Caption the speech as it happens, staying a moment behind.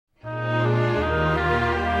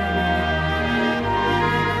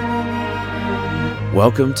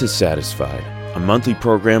Welcome to Satisfied, a monthly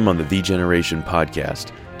program on the The Generation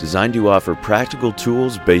podcast designed to offer practical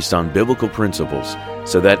tools based on biblical principles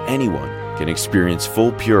so that anyone can experience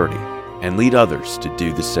full purity and lead others to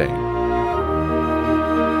do the same.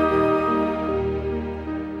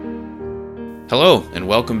 Hello, and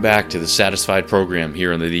welcome back to the Satisfied program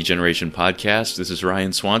here on the Generation podcast. This is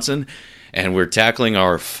Ryan Swanson, and we're tackling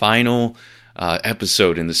our final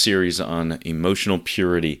episode in the series on emotional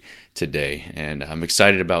purity today. And I'm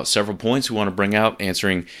excited about several points we want to bring out,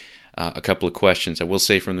 answering a couple of questions. I will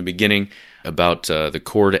say from the beginning about the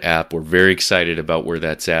Cord app, we're very excited about where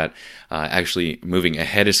that's at. Actually moving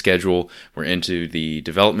ahead of schedule. We're into the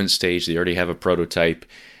development stage. They already have a prototype,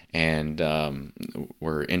 and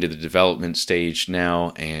we're into the development stage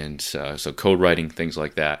now, and so code writing, things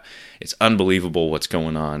like that. It's unbelievable what's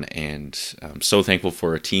going on, and I'm so thankful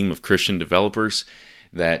for a team of Christian developers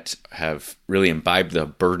that have really imbibed the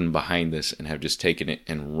burden behind this and have just taken it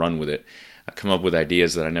and run with it. I've come up with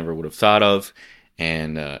ideas that I never would have thought of,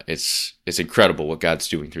 and it's incredible what God's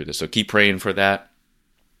doing through this. So keep praying for that.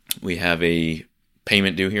 We have a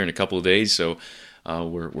payment due here in a couple of days, so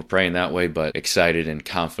we're praying that way, but excited and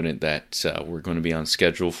confident that we're going to be on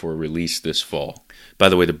schedule for a release this fall. By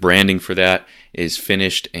the way, the branding for that is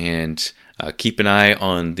finished, and keep an eye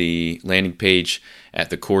on the landing page at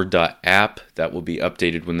thecord.app. That will be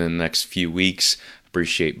updated within the next few weeks.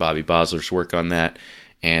 Appreciate Bobby Bosler's work on that,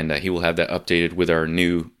 and he will have that updated with our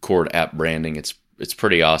new Cord app branding. It's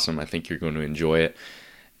pretty awesome. I think you're going to enjoy it,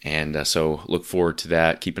 and so look forward to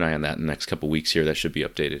that. Keep an eye on that in the next couple weeks here. That should be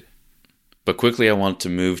updated. But quickly, I want to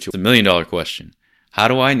move to the million-dollar question. How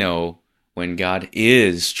do I know when God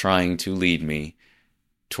is trying to lead me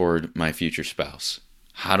toward my future spouse?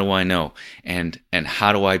 How do I know? And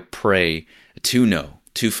how do I pray to know,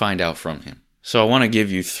 to find out from Him? So I want to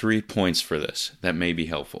give you 3 points for this that may be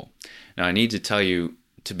helpful. Now, I need to tell you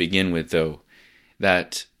to begin with, though,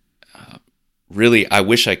 that really I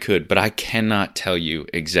wish I could, but I cannot tell you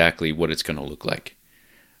exactly what it's going to look like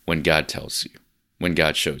when God tells you, when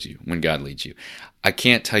God shows you, when God leads you. I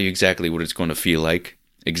can't tell you exactly what it's going to feel like,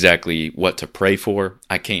 exactly what to pray for.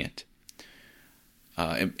 I can't.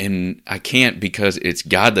 And I can't because it's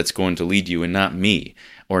God that's going to lead you and not me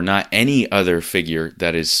or not any other figure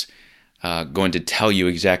that is going to tell you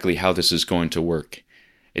exactly how this is going to work.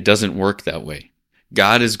 It doesn't work that way.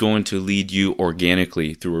 God is going to lead you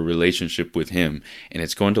organically through a relationship with Him, and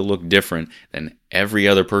it's going to look different than every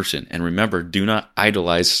other person. And remember, do not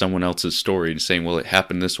idolize someone else's story and saying, well, it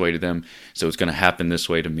happened this way to them, so it's going to happen this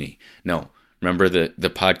way to me. No. Remember the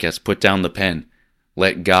podcast, Put Down the Pen.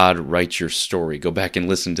 Let God write your story. Go back and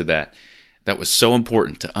listen to that. That was so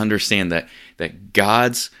important to understand that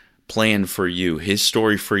God's plan for you, His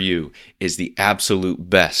story for you, is the absolute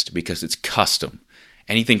best because it's custom.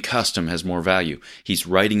 Anything custom has more value. He's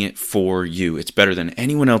writing it for you. It's better than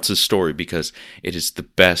anyone else's story because it is the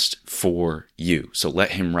best for you. So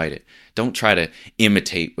let Him write it. Don't try to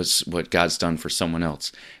imitate what God's done for someone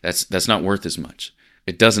else. That's not worth as much.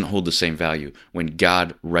 It doesn't hold the same value when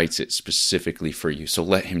God writes it specifically for you. So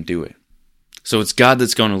let Him do it. So it's God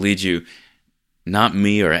that's going to lead you, not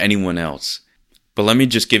me or anyone else. But let me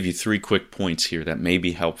just give you 3 quick points here that may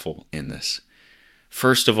be helpful in this.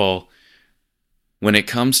 First of all, when it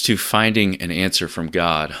comes to finding an answer from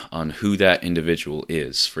God on who that individual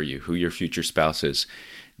is for you, who your future spouse is,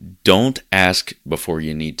 don't ask before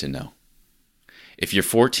you need to know. If you're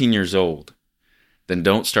 14 years old, then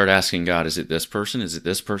don't start asking God, is it this person? Is it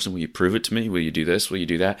this person? Will you prove it to me? Will you do this? Will you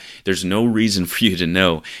do that? There's no reason for you to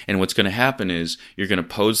know. And what's going to happen is you're going to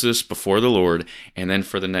pose this before the Lord, and then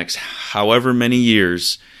for the next however many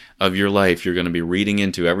years of your life, you're going to be reading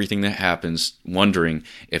into everything that happens, wondering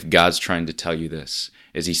if God's trying to tell you this.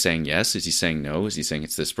 Is He saying yes? Is He saying no? Is He saying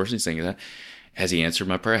it's this person? Is He saying that? Has He answered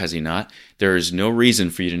my prayer? Has He not? There is no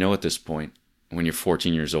reason for you to know at this point. When you're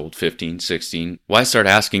 14 years old, 15, 16. Why start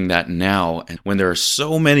asking that now when there are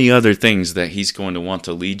so many other things that He's going to want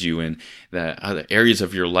to lead you in, that other areas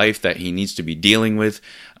of your life that He needs to be dealing with,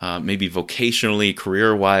 maybe vocationally,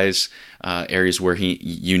 career-wise, areas where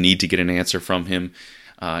you need to get an answer from Him,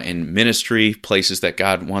 in ministry, places that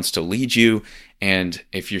God wants to lead you. And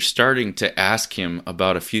if you're starting to ask Him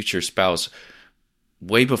about a future spouse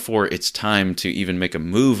way before it's time to even make a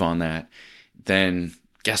move on that, then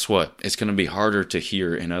guess what? It's going to be harder to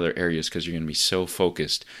hear in other areas because you're going to be so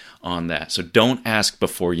focused on that. So don't ask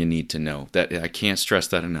before you need to know. That I can't stress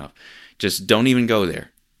that enough. Just don't even go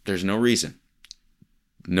there. There's no reason.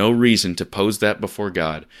 No reason to pose that before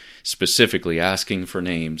God, specifically asking for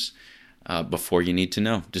names before you need to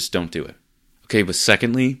know. Just don't do it. Okay, but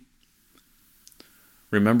secondly,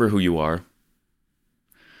 remember who you are.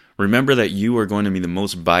 Remember that you are going to be the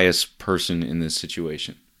most biased person in this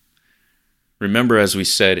situation. Remember, as we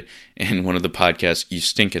said in one of the podcasts, you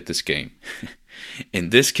stink at this game.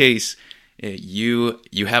 In this case, you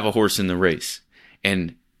have a horse in the race.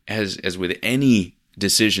 And as with any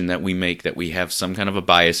decision that we make that we have some kind of a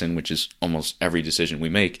bias in, which is almost every decision we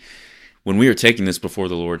make, when we are taking this before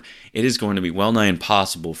the Lord, it is going to be well nigh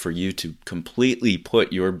impossible for you to completely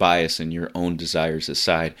put your bias and your own desires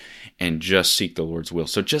aside and just seek the Lord's will.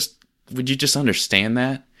 So would you just understand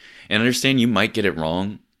that? And understand you might get it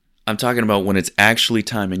wrong. I'm talking about when it's actually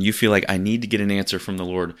time and you feel like I need to get an answer from the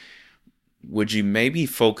Lord. Would you maybe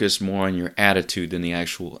focus more on your attitude than the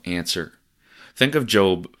actual answer? Think of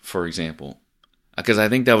Job, for example. Because I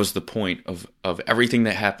think that was the point of everything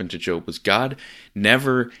that happened to Job, was God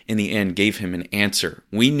never in the end gave him an answer.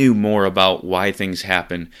 We knew more about why things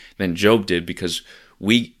happened than Job did, because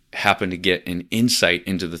we happened to get an insight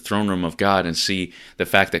into the throne room of God and see the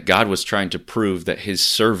fact that God was trying to prove that his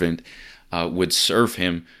servant would serve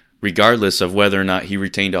him regardless of whether or not he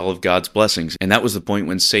retained all of God's blessings. And that was the point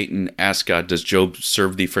when Satan asked God, does Job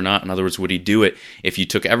serve thee for naught? In other words, would he do it if you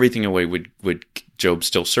took everything away? Would Job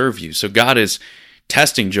still serve you? So God is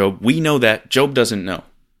testing Job. We know that Job doesn't know.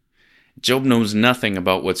 Job knows nothing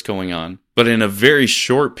about what's going on. But in a very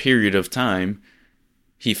short period of time,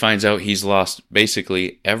 he finds out he's lost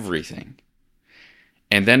basically everything.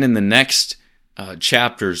 And then in the next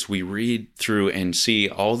chapters, we read through and see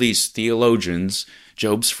all these theologians,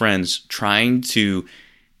 Job's friends, trying to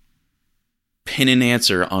pin an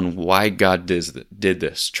answer on why God did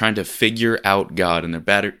this, trying to figure out God, and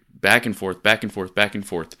they're back and forth,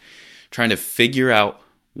 trying to figure out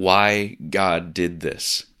why God did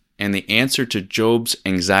this. And the answer to Job's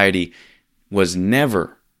anxiety was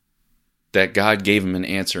never that God gave him an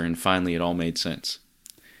answer and finally it all made sense.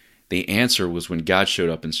 The answer was when God showed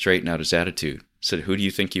up and straightened out his attitude. Said, who do you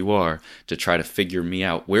think you are to try to figure me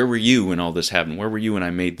out? Where were you when all this happened? Where were you when I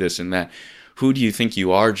made this and that? Who do you think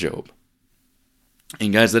you are, Job?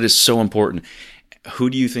 And guys, that is so important. Who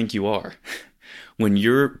do you think you are? When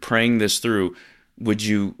you're praying this through, would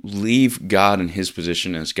you leave God in his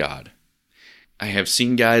position as God? I have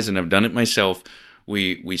seen guys, and I've done it myself,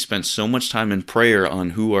 we spend so much time in prayer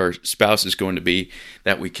on who our spouse is going to be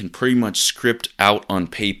that we can pretty much script out on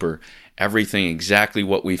paper everything exactly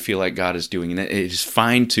what we feel like God is doing. And it is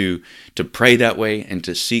fine to pray that way and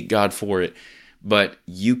to seek God for it, but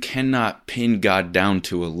you cannot pin God down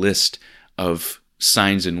to a list of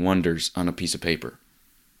signs and wonders on a piece of paper.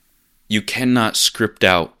 You cannot script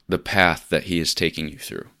out the path that he is taking you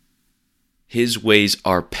through. His ways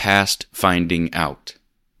are past finding out.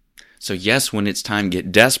 So yes, when it's time,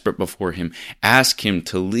 get desperate before him. Ask him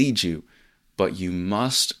to lead you, but you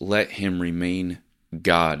must let him remain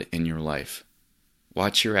God in your life.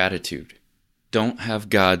 Watch your attitude. Don't have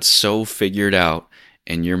God so figured out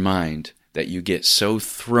in your mind that you get so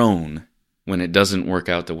thrown when it doesn't work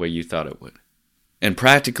out the way you thought it would. And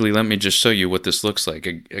practically, let me just show you what this looks like.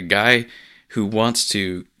 A guy who wants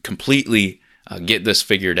to completely get this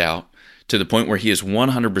figured out to the point where he is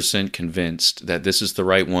 100% convinced that this is the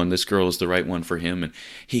right one, this girl is the right one for him, and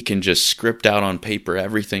he can just script out on paper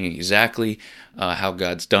everything exactly how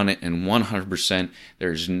God's done it, and 100%,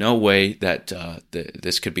 there's no way that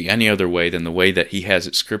this could be any other way than the way that he has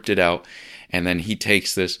it scripted out, and then he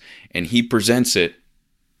takes this and he presents it.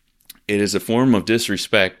 It is a form of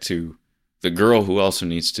disrespect to the girl who also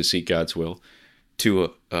needs to seek God's will,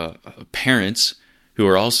 to parents who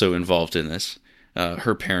are also involved in this,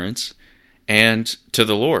 her parents, and to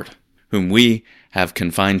the Lord, whom we have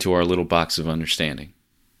confined to our little box of understanding.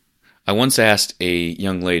 I once asked a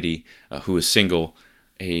young lady who was single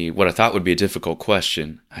what I thought would be a difficult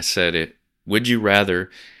question. I said, would you rather,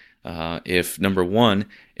 if number one,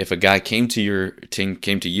 if a guy came to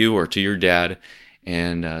you or to your dad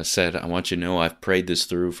and said, I want you to know I've prayed this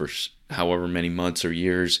through for however many months or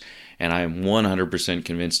years, and I am 100%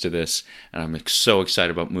 convinced of this, and I'm so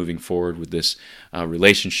excited about moving forward with this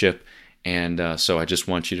relationship, and so I just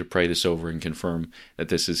want you to pray this over and confirm that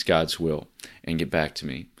this is God's will and get back to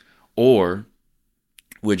me. Or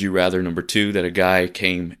would you rather, number two, that a guy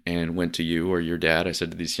came and went to you or your dad, I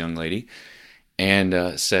said to this young lady,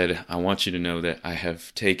 and said, I want you to know that I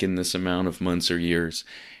have taken this amount of months or years,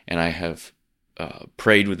 and I have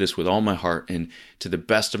prayed with this with all my heart, and to the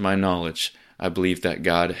best of my knowledge, I believe that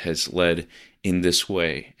God has led in this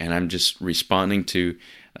way, and I'm just responding to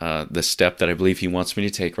the step that I believe he wants me to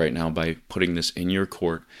take right now by putting this in your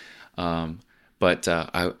court. But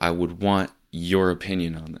I would want your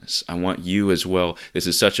opinion on this. I want you as well. This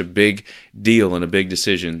is such a big deal and a big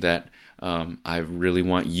decision that I really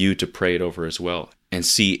want you to pray it over as well and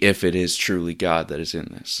see if it is truly God that is in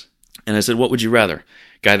this. And I said, what would you rather?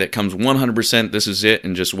 Guy that comes 100%, this is it,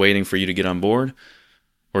 and just waiting for you to get on board?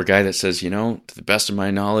 Or a guy that says, to the best of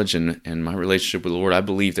my knowledge and my relationship with the Lord, I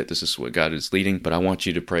believe that this is what God is leading, but I want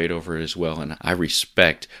you to pray it over as well, and I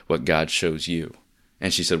respect what God shows you.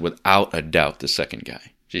 And she said, without a doubt, the second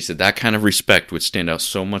guy. She said that kind of respect would stand out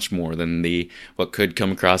so much more than what could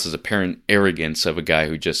come across as apparent arrogance of a guy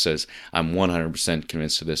who just says, I'm 100%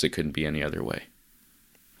 convinced of this, it couldn't be any other way.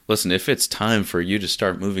 Listen, if it's time for you to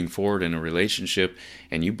start moving forward in a relationship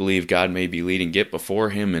and you believe God may be leading, get before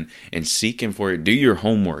Him and seek Him for it. Do your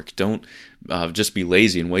homework. Don't just be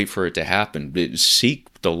lazy and wait for it to happen.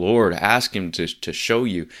 Seek the Lord. Ask Him to show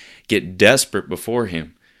you. Get desperate before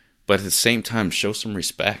Him. But at the same time, show some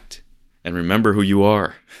respect. And remember who you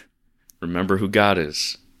are. Remember who God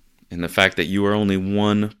is. And the fact that you are only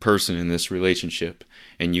one person in this relationship.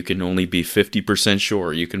 And you can only be 50%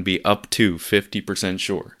 sure. You can be up to 50%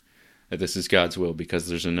 sure that this is God's will, because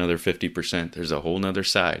there's another 50%. There's a whole nother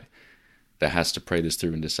side that has to pray this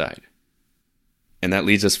through and decide. And that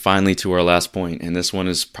leads us finally to our last point. And this one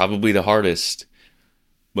is probably the hardest.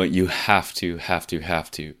 But you have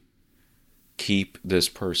to keep this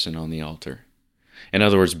person on the altar. In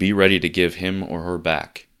other words, be ready to give him or her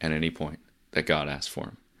back at any point that God asks for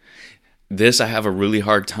him. This I have a really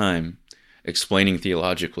hard time explaining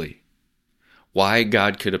theologically. Why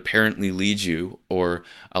God could apparently lead you or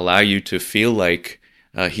allow you to feel like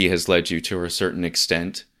He has led you to a certain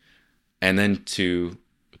extent, and then to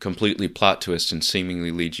completely plot twist and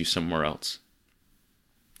seemingly lead you somewhere else.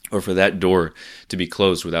 Or for that door to be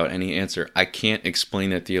closed without any answer. I can't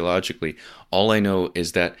explain that theologically. All I know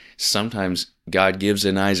is that sometimes God gives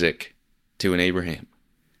an Isaac to an Abraham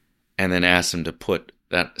and then asks him to put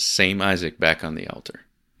that same Isaac back on the altar.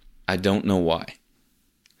 I don't know why.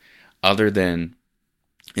 Other than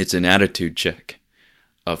it's an attitude check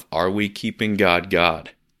of, are we keeping God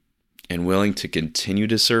and willing to continue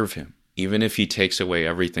to serve Him, even if He takes away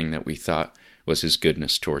everything that we thought was His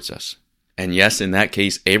goodness towards us? And yes, in that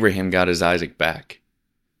case, Abraham got his Isaac back.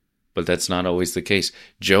 But that's not always the case.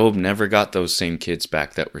 Job never got those same kids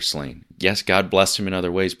back that were slain. Yes, God blessed him in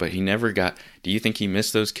other ways, but he never got... Do you think he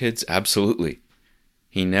missed those kids? Absolutely.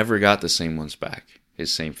 He never got the same ones back,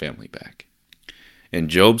 his same family back. And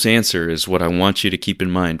Job's answer is what I want you to keep in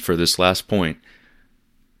mind for this last point,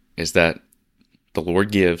 is that the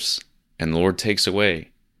Lord gives and the Lord takes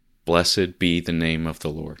away. Blessed be the name of the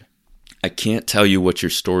Lord. I can't tell you what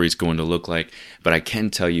your story is going to look like, but I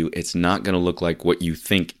can tell you it's not going to look like what you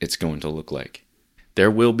think it's going to look like.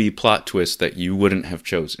 There will be plot twists that you wouldn't have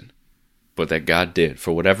chosen, but that God did.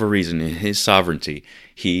 For whatever reason, in His sovereignty,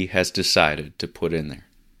 He has decided to put in there.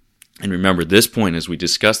 And remember this point as we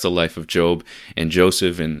discuss the life of Job and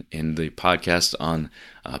Joseph in the podcast on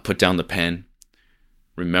Put Down the Pen.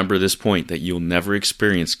 Remember this point, that you'll never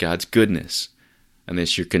experience God's goodness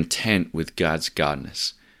unless you're content with God's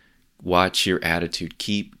godness. Watch your attitude.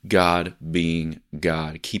 Keep God being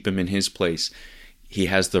God. Keep Him in His place. He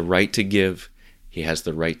has the right to give. He has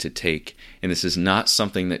the right to take. And this is not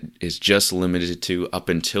something that is just limited to up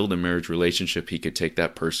until the marriage relationship. He could take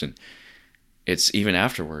that person. It's even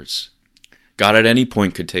afterwards. God at any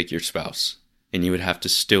point could take your spouse, and you would have to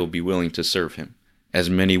still be willing to serve Him, as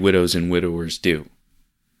many widows and widowers do.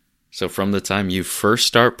 So from the time you first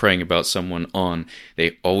start praying about someone on,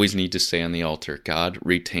 they always need to stay on the altar. God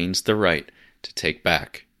retains the right to take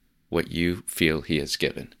back what you feel He has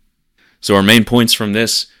given. So our main points from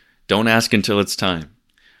this: don't ask until it's time.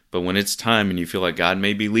 But when it's time and you feel like God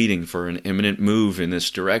may be leading for an imminent move in this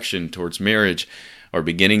direction towards marriage or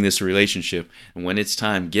beginning this relationship, and when it's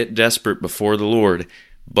time, get desperate before the Lord.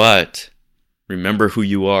 But remember who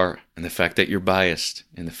you are, and the fact that you're biased,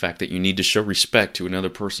 and the fact that you need to show respect to another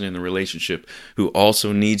person in the relationship who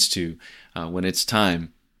also needs to, when it's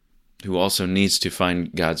time, who also needs to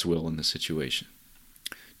find God's will in the situation.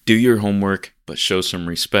 Do your homework, but show some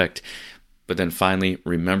respect. But then finally,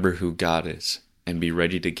 remember who God is, and be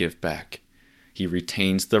ready to give back. He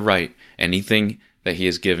retains the right. Anything that He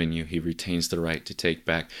has given you, He retains the right to take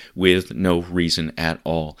back with no reason at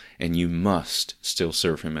all. And you must still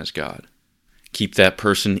serve Him as God. Keep that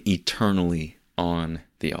person eternally on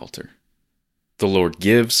the altar. The Lord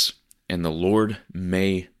gives, and the Lord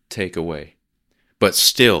may take away. But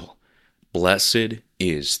still, blessed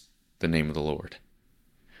is the name of the Lord.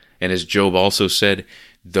 And as Job also said,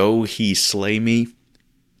 though He slay me,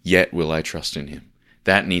 yet will I trust in Him.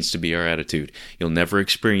 That needs to be our attitude. You'll never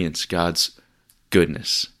experience God's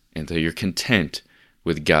goodness until you're content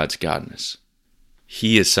with God's godness.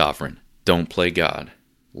 He is sovereign. Don't play God.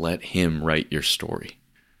 Let Him write your story.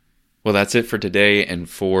 Well, that's it for today and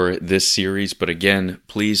for this series. But again,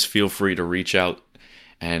 please feel free to reach out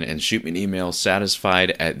and shoot me an email,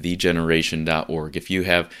 satisfied@thegeneration.org. If you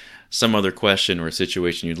have some other question or a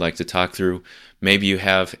situation you'd like to talk through, maybe you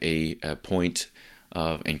have a point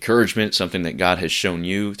of encouragement, something that God has shown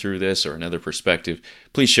you through this or another perspective,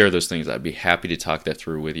 please share those things. I'd be happy to talk that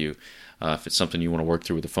through with you. If it's something you want to work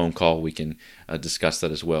through with a phone call, we can discuss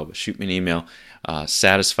that as well. But shoot me an email,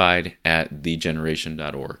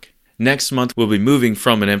 satisfied@thegeneration.org. Next month, we'll be moving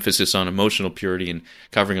from an emphasis on emotional purity and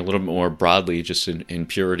covering a little bit more broadly just in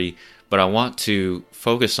purity. But I want to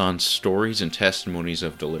focus on stories and testimonies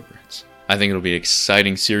of deliverance. I think it'll be an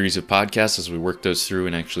exciting series of podcasts as we work those through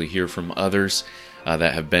and actually hear from others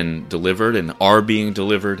that have been delivered and are being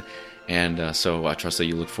delivered. And so I trust that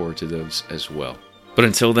you look forward to those as well. But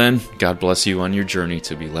until then, God bless you on your journey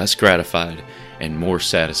to be less gratified and more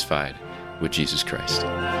satisfied with Jesus Christ.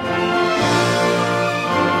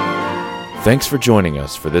 Thanks for joining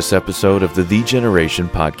us for this episode of the Generation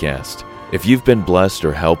Podcast. If you've been blessed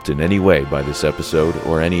or helped in any way by this episode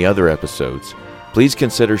or any other episodes, please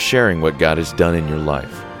consider sharing what God has done in your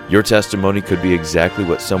life. Your testimony could be exactly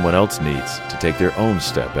what someone else needs to take their own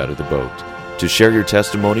step out of the boat. To share your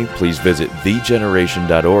testimony, please visit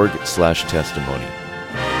thegeneration.org/testimony.